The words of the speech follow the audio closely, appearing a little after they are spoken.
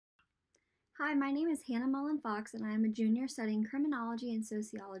Hi, my name is Hannah Mullen Fox, and I am a junior studying criminology and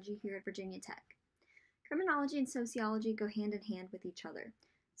sociology here at Virginia Tech. Criminology and sociology go hand in hand with each other.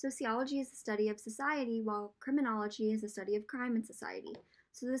 Sociology is the study of society, while criminology is the study of crime in society.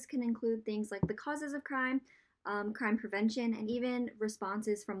 So this can include things like the causes of crime, crime prevention, and even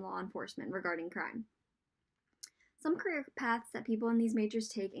responses from law enforcement regarding crime. Some career paths that people in these majors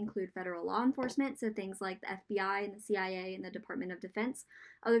take include federal law enforcement, so things like the FBI and the CIA and the Department of Defense,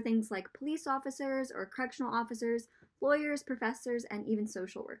 other things like police officers or correctional officers, lawyers, professors, and even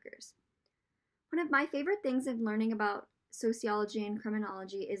social workers. One of my favorite things in learning about sociology and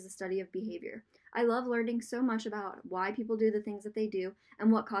criminology is the study of behavior. I love learning so much about why people do the things that they do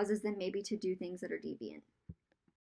and what causes them maybe to do things that are deviant.